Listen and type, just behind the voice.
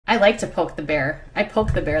I like to poke the bear. I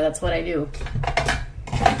poke the bear, that's what I do.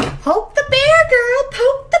 Poke the bear, girl,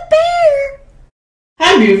 poke the bear.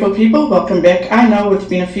 Hi beautiful people, welcome back. I know it's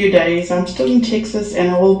been a few days. I'm still in Texas and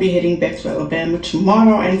I will be heading back to Alabama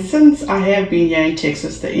tomorrow, and since I have been here in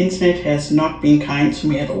Texas, the internet has not been kind to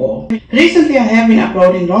me at all. Recently I have been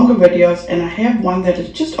uploading longer videos and I have one that is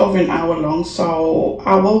just over an hour long, so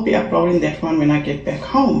I will be uploading that one when I get back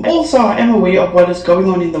home. Also, I am aware of what is going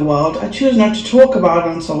on in the world. I choose not to talk about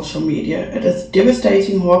it on social media. It is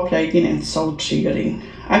devastating, heartbreaking and soul triggering.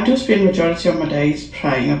 I do spend the majority of my days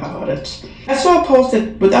praying about it. I saw a post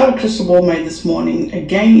that Without a Crystal Ball made this morning,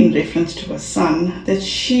 again in reference to her son, that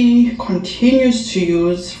she continues to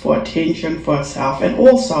use for attention for herself. And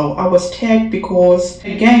also I was tagged because,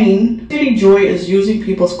 again, Kelly Joy is using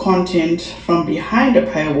people's content from behind a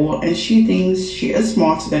paywall and she thinks she is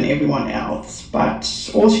smarter than everyone else.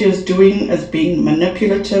 But all she is doing is being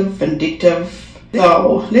manipulative, vindictive.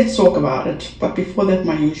 So let's talk about it, but before that,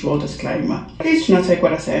 my usual disclaimer. Please do not take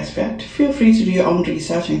what I say as fact. Feel free to do your own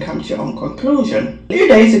research and come to your own conclusion. A few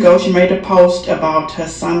days ago, she made a post about her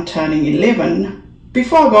son turning 11.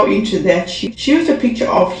 Before I go into that, she used a picture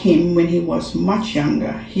of him when he was much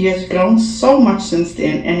younger. He has grown so much since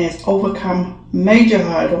then and has overcome major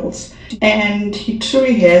hurdles, and he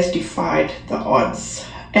truly has defied the odds.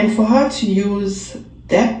 And for her to use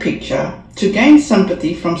that picture to gain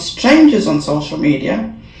sympathy from strangers on social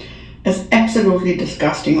media is absolutely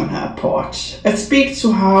disgusting on her part. It speaks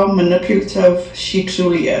to how manipulative she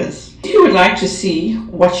truly is. If you would like to see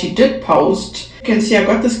what she did post, you can see I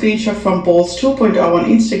got the screenshot from Balls 2.0 on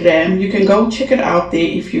Instagram. You can go check it out there.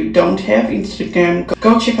 If you don't have Instagram,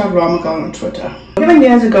 go check out Llama Girl on Twitter. 11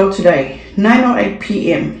 years ago today, 9:08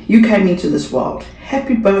 p.m, you came into this world.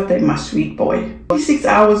 Happy birthday, my sweet boy. 6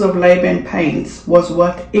 hours of labor and pains was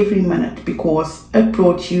worth every minute because it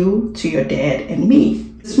brought you to your dad and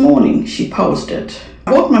me. This morning, she posted,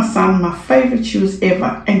 I bought my son my favorite shoes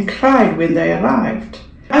ever and cried when they arrived.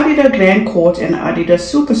 Adidas Grand Court and Adidas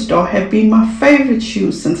Superstar have been my favorite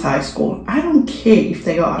shoes since high school. I don't care if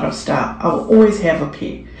they are out of style, I will always have a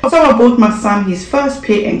pair. So I bought my son his first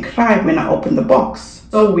pair and cried when I opened the box.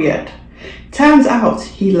 So weird. Turns out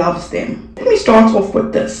he loves them. Let me start off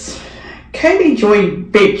with this. Kelly Joy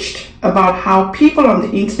bitched about how people on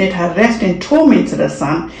the internet harassed and tormented her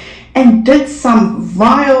son and did some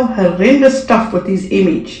vile, horrendous stuff with his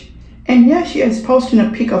image. And here she is posting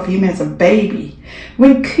a pic of him as a baby,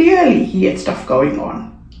 when clearly he had stuff going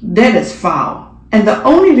on. That is foul. And the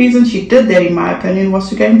only reason she did that, in my opinion, was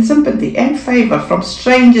to gain sympathy and favor from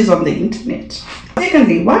strangers on the internet.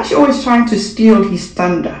 Secondly, why is she always trying to steal his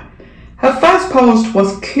thunder? Her first post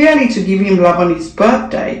was clearly to give him love on his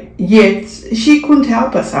birthday, yet she couldn't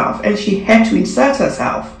help herself and she had to insert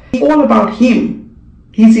herself. It's all about him,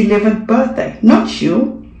 his 11th birthday, not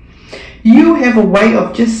you. You have a way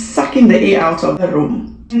of just sucking the air out of the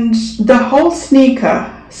room. And the whole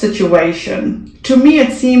sneaker situation, to me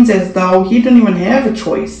it seems as though he didn't even have a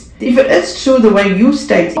choice. If it is true the way you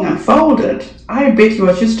state unfolded, I bet he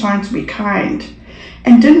was just trying to be kind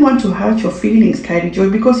and didn't want to hurt your feelings, Katie Joy,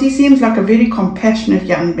 because he seems like a very compassionate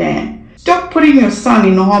young man. Stop putting your son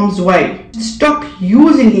in harm's way. Stop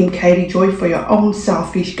using him, Katie Joy, for your own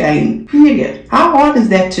selfish gain. Period. How hard is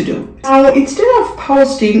that to do? Now, instead of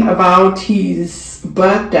posting about his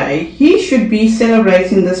birthday, he should be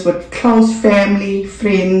celebrating this with close family,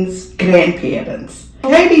 friends, grandparents.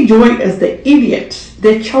 Katie Joy is the idiot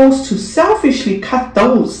that chose to selfishly cut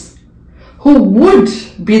those who would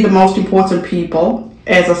be the most important people,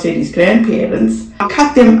 as I said, his grandparents,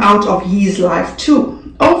 cut them out of his life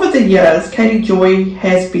too. Over the years, Katie Joy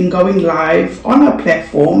has been going live on her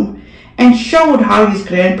platform and showed how his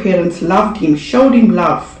grandparents loved him, showed him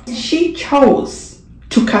love. She chose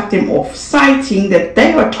to cut them off, citing that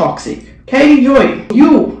they were toxic. Katie Joy,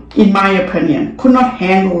 you, in my opinion, could not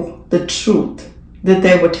handle the truth that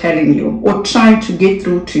they were telling you or trying to get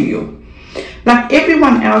through to you. Like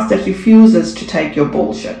everyone else that refuses to take your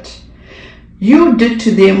bullshit. You did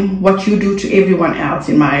to them what you do to everyone else,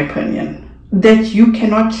 in my opinion, that you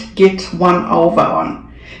cannot get one over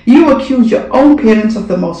on. You accuse your own parents of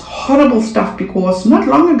the most horrible stuff because not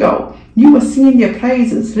long ago you were singing their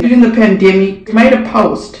praises. During the pandemic, you made a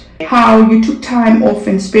post how you took time off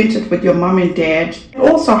and spent it with your mom and dad.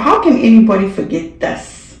 Also, how can anybody forget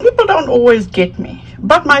this? People don't always get me,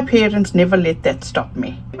 but my parents never let that stop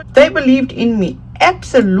me. They believed in me.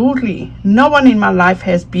 Absolutely. No one in my life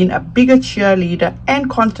has been a bigger cheerleader and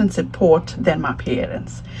constant support than my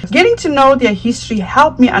parents. Getting to know their history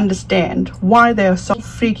helped me understand why they are so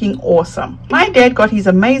freaking awesome. My dad got his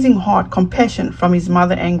amazing heart compassion from his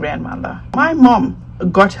mother and grandmother. My mom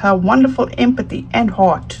got her wonderful empathy and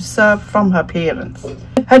heart to serve from her parents.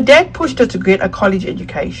 Her dad pushed her to get a college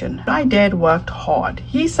education. My dad worked hard.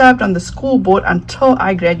 He served on the school board until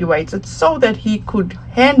I graduated so that he could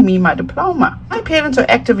hand me my diploma. My parents are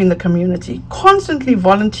active in the community, constantly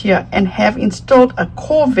volunteer, and have instilled a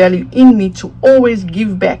core value in me to always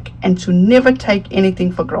give back and to never take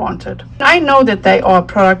anything for granted. I know that they are a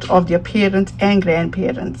product of their parents and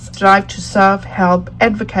grandparents. Strive to serve, help,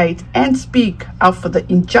 advocate, and speak out for the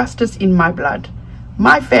injustice in my blood.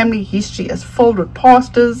 My family history is filled with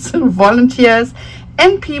pastors, volunteers,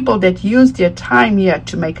 and people that use their time here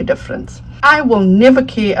to make a difference. I will never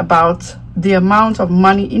care about the amount of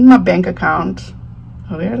money in my bank account,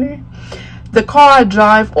 really, the car I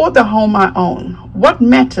drive, or the home I own. What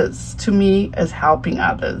matters to me is helping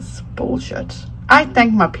others. Bullshit. I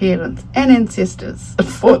thank my parents and ancestors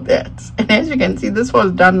for that. And as you can see, this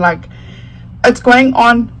was done like, it's going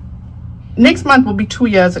on, next month will be 2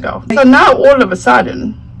 years ago. So now all of a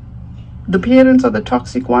sudden, the parents are the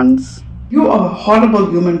toxic ones. You are a horrible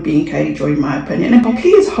human being, Katie Joy, in my opinion. And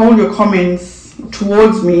please hold your comments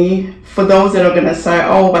towards me for those that are going to say,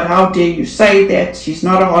 oh, but how dare you say that? She's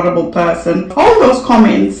not a horrible person. Hold those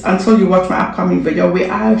comments until you watch my upcoming video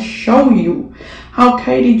where I show you how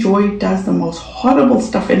Katie Joy does the most horrible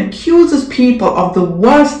stuff and accuses people of the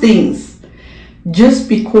worst things just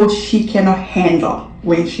because she cannot handle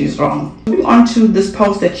when she's wrong. Moving on to this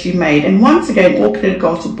post that she made, and once again all credit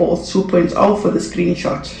goes to Boss 2.0 for the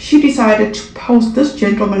screenshot. She decided to post this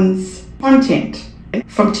gentleman's content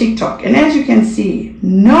from TikTok, and as you can see,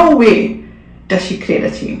 nowhere does she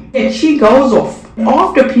credit him. Yet she goes off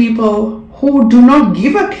after people who do not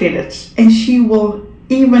give her credit, and she will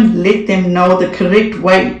even let them know the correct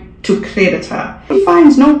way to credit her. She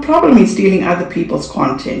finds no problem in stealing other people's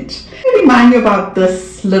content. Let me remind you about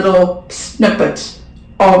this little snippet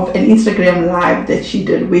of an Instagram live that she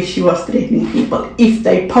did where she was threatening people if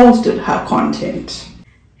they posted her content.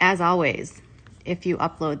 As always, if you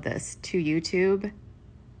upload this to YouTube,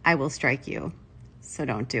 I will strike you. So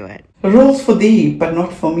don't do it. Rules for thee, but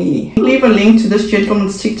not for me. I'll leave a link to this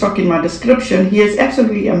gentleman's TikTok in my description. He is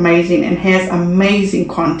absolutely amazing and has amazing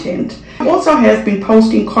content. He also has been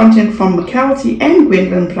posting content from McKelty and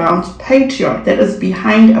Gwendolyn Brown's Patreon that is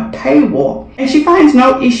behind a paywall. And she finds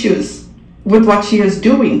no issues with what she is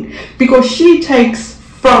doing because she takes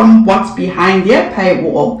from what's behind their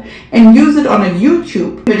paywall and use it on a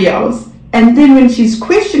YouTube videos, and then when she's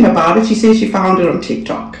questioned about it, she says she found it on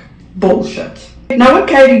TikTok. Bullshit. Now with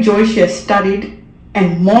Katie Joy, she has studied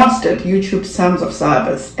and mastered YouTube's terms of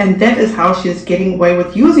service, and that is how she is getting away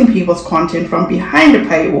with using people's content from behind a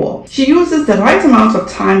paywall. She uses the right amount of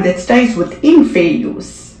time that stays within fair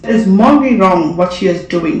use. It is morally wrong what she is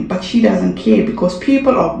doing, but she doesn't care because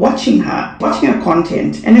people are watching her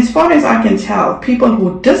content. And as far as I can tell, people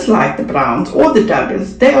who dislike the Browns or the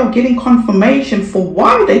Duggars, they are getting confirmation for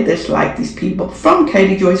why they dislike these people from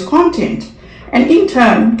Katie Joy's content. And in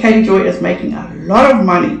turn, Katie Joy is making a lot of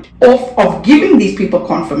money off of giving these people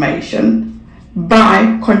confirmation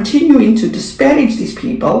by continuing to disparage these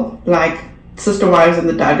people like Sister Wives and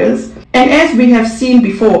the Duggars. And as we have seen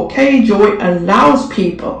before, Katie Joy allows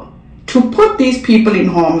people to put these people in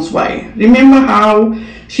harm's way. Remember how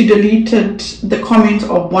she deleted the comment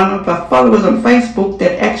of one of her followers on Facebook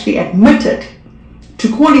that actually admitted to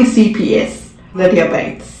calling CPS Lydia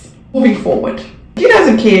Bates. Moving forward, she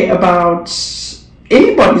doesn't care about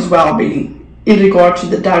anybody's well-being in regard to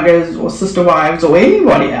the Duggars or Sister Wives or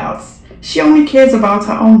anybody else. She only cares about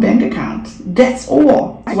her own bank account. That's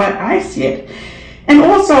all. That's what I see it. And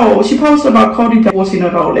also, she posted about Cody divorcing a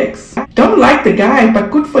Rolex. Don't like the guy,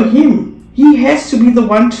 but good for him. He has to be the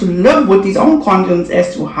one to live with his own conscience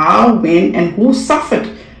as to how, when, and who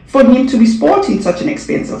suffered for him to be sporting such an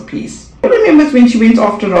expensive piece. I remember when she went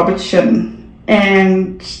after Robert Shin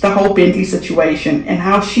and the whole Bentley situation and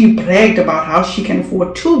how she bragged about how she can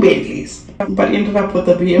afford 2 Bentleys, but ended up with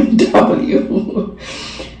a BMW.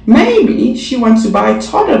 Maybe she wants to buy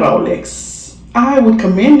Todd a Rolex. I would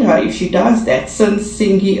commend her if she does that, since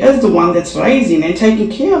seeing he is the one that's raising and taking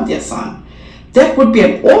care of their son. That would be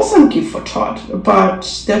an awesome gift for Todd,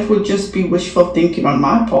 but that would just be wishful thinking on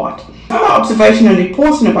my part. My observation and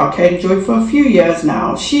reporting about Katie Joy for a few years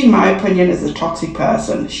now, she in my opinion is a toxic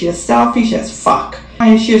person. She is selfish as fuck,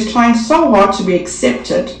 and she is trying so hard to be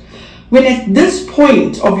accepted, when at this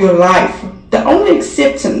point of your life, the only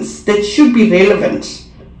acceptance that should be relevant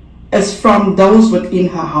is from those within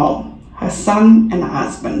her home. Her son and her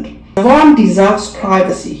husband. Vaughn deserves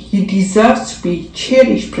privacy. He deserves to be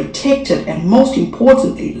cherished, protected, and most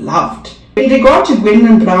importantly, loved. In regard to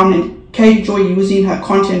Gwendolyn Brown and Katie Joy using her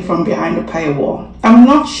content from behind a paywall, I'm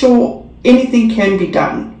not sure anything can be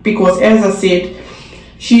done, because as I said,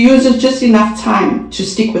 she uses just enough time to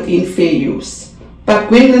stick within fair use. But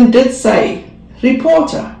Gwendolyn did say,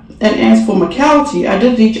 report her. And as for Macalty, I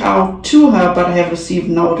did reach out to her, but I have received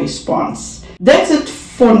no response. That's it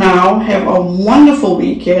for now. Have a wonderful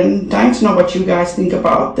weekend. Dying to know what you guys think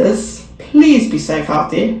about this. Please be safe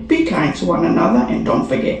out there. Be kind to one another. And don't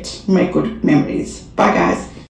forget, make good memories. Bye guys.